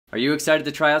Are you excited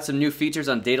to try out some new features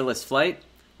on Daedalus Flight?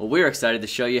 Well, we're excited to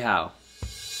show you how.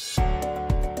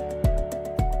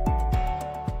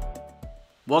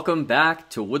 Welcome back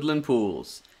to Woodland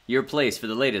Pools, your place for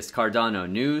the latest Cardano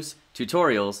news,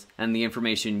 tutorials, and the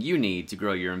information you need to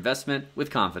grow your investment with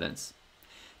confidence.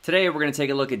 Today we're going to take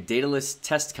a look at Daedalus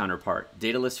test counterpart,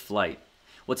 Daedalus Flight.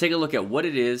 We'll take a look at what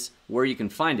it is, where you can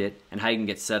find it, and how you can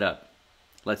get set up.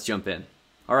 Let's jump in.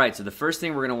 Alright, so the first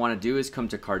thing we're going to want to do is come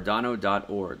to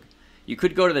cardano.org. You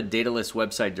could go to the Daedalus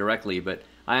website directly, but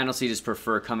I honestly just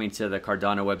prefer coming to the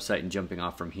Cardano website and jumping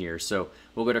off from here. So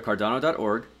we'll go to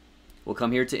cardano.org, we'll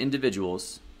come here to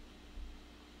individuals,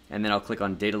 and then I'll click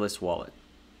on Daedalus Wallet.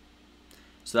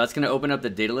 So that's going to open up the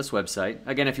Daedalus website.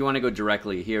 Again, if you want to go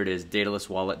directly, here it is,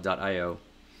 daedaluswallet.io.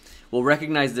 We'll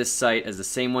recognize this site as the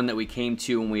same one that we came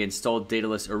to when we installed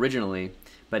Daedalus originally,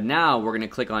 but now we're going to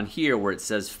click on here where it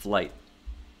says Flight.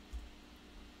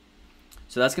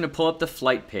 So that's going to pull up the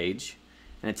Flight page,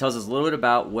 and it tells us a little bit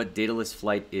about what Daedalus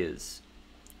Flight is.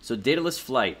 So Daedalus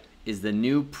Flight is the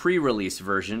new pre-release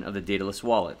version of the Daedalus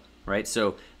wallet, right?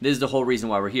 So this is the whole reason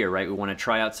why we're here, right? We want to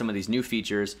try out some of these new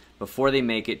features before they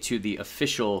make it to the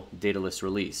official Daedalus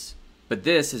release. But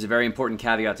this is a very important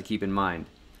caveat to keep in mind.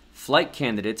 Flight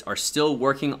candidates are still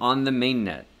working on the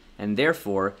mainnet, and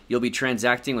therefore you'll be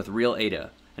transacting with real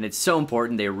ADA. And it's so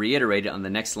important they reiterate it on the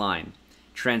next line.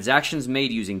 Transactions made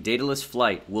using Daedalus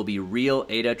Flight will be real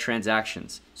ADA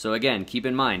transactions. So again, keep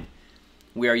in mind,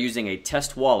 we are using a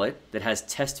test wallet that has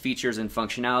test features and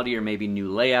functionality or maybe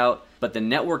new layout, but the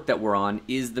network that we're on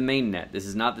is the mainnet. This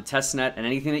is not the test net, and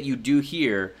anything that you do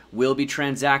here will be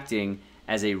transacting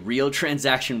as a real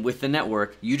transaction with the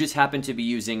network. You just happen to be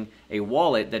using a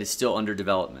wallet that is still under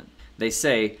development. They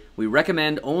say, we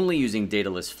recommend only using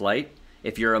Daedalus Flight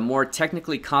if you're a more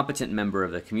technically competent member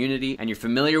of the community and you're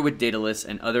familiar with Daedalus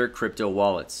and other crypto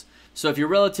wallets. So if you're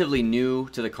relatively new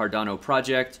to the Cardano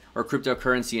project or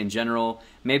cryptocurrency in general,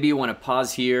 maybe you want to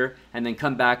pause here and then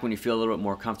come back when you feel a little bit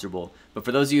more comfortable. But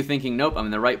for those of you thinking, nope, I'm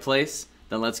in the right place,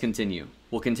 then let's continue.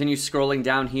 We'll continue scrolling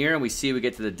down here and we see we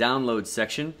get to the download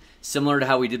section. Similar to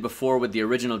how we did before with the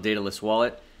original Daedalus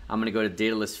wallet, I'm going to go to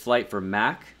Daedalus Flight for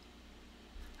Mac.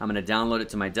 I'm going to download it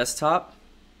to my desktop.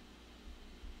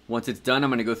 Once it's done, I'm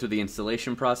going to go through the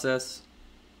installation process.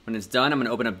 When it's done, I'm going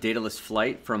to open up Daedalus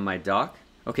Flight from my dock.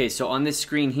 Okay, so on this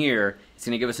screen here, it's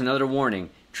going to give us another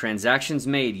warning. Transactions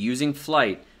made using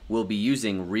Flight will be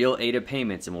using real ADA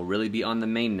payments and will really be on the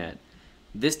mainnet.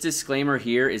 This disclaimer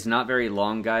here is not very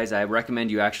long, guys. I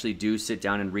recommend you actually do sit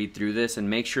down and read through this and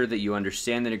make sure that you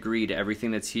understand and agree to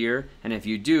everything that's here. And if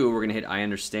you do, we're going to hit I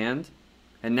understand.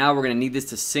 And now we're going to need this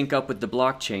to sync up with the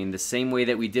blockchain the same way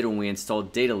that we did when we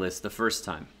installed Daedalus the first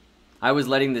time. I was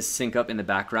letting this sync up in the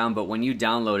background, but when you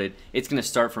download it, it's going to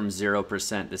start from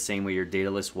 0% the same way your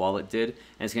Daedalus wallet did,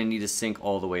 and it's going to need to sync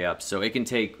all the way up. So it can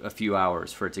take a few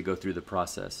hours for it to go through the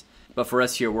process. But for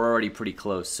us here, we're already pretty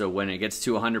close. So when it gets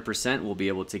to 100%, we'll be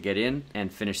able to get in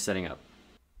and finish setting up.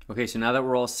 Okay, so now that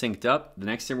we're all synced up, the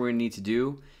next thing we're going to need to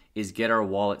do is get our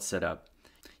wallet set up.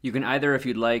 You can either, if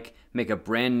you'd like, make a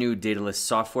brand new Daedalus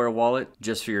software wallet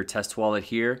just for your test wallet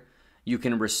here. You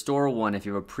can restore one if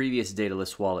you have a previous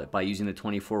Daedalus wallet by using the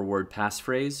 24-word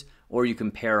passphrase, or you can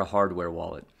pair a hardware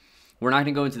wallet. We're not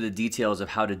going to go into the details of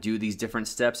how to do these different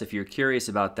steps. If you're curious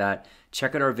about that,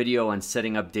 check out our video on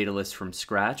setting up Daedalus from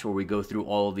scratch, where we go through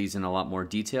all of these in a lot more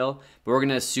detail. But we're going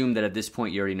to assume that at this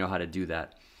point you already know how to do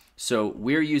that. So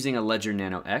we're using a Ledger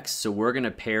Nano X, so we're going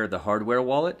to pair the hardware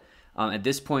wallet. At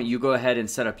this point, you go ahead and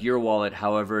set up your wallet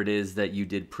however it is that you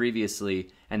did previously,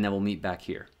 and then we'll meet back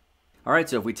here. Alright,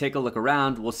 so if we take a look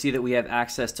around, we'll see that we have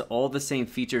access to all the same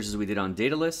features as we did on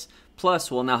Daedalus, plus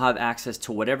we'll now have access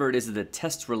to whatever it is that the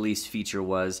test release feature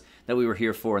was that we were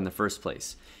here for in the first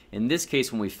place. In this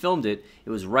case, when we filmed it,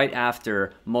 it was right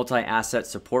after multi-asset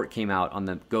support came out on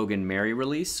the Goguen Mary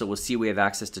release, so we'll see we have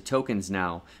access to tokens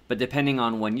now, but depending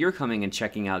on when you're coming and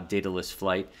checking out Daedalus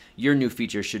Flight, your new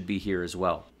feature should be here as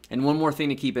well. And one more thing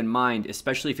to keep in mind,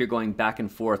 especially if you're going back and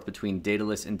forth between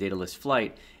Daedalus and Daedalus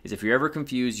Flight, is if you're ever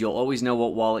confused, you'll always know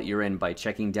what wallet you're in by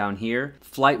checking down here.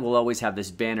 Flight will always have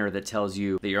this banner that tells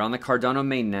you that you're on the Cardano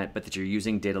mainnet, but that you're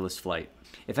using Daedalus Flight.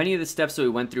 If any of the steps that we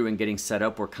went through in getting set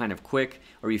up were kind of quick,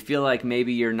 or you feel like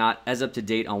maybe you're not as up to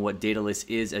date on what Daedalus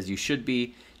is as you should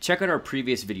be, check out our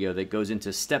previous video that goes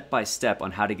into step-by-step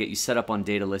on how to get you set up on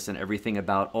Daedalus and everything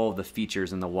about all of the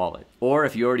features in the wallet. Or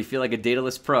if you already feel like a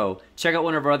Daedalus pro, check out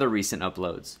one of our other recent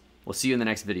uploads. We'll see you in the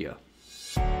next video.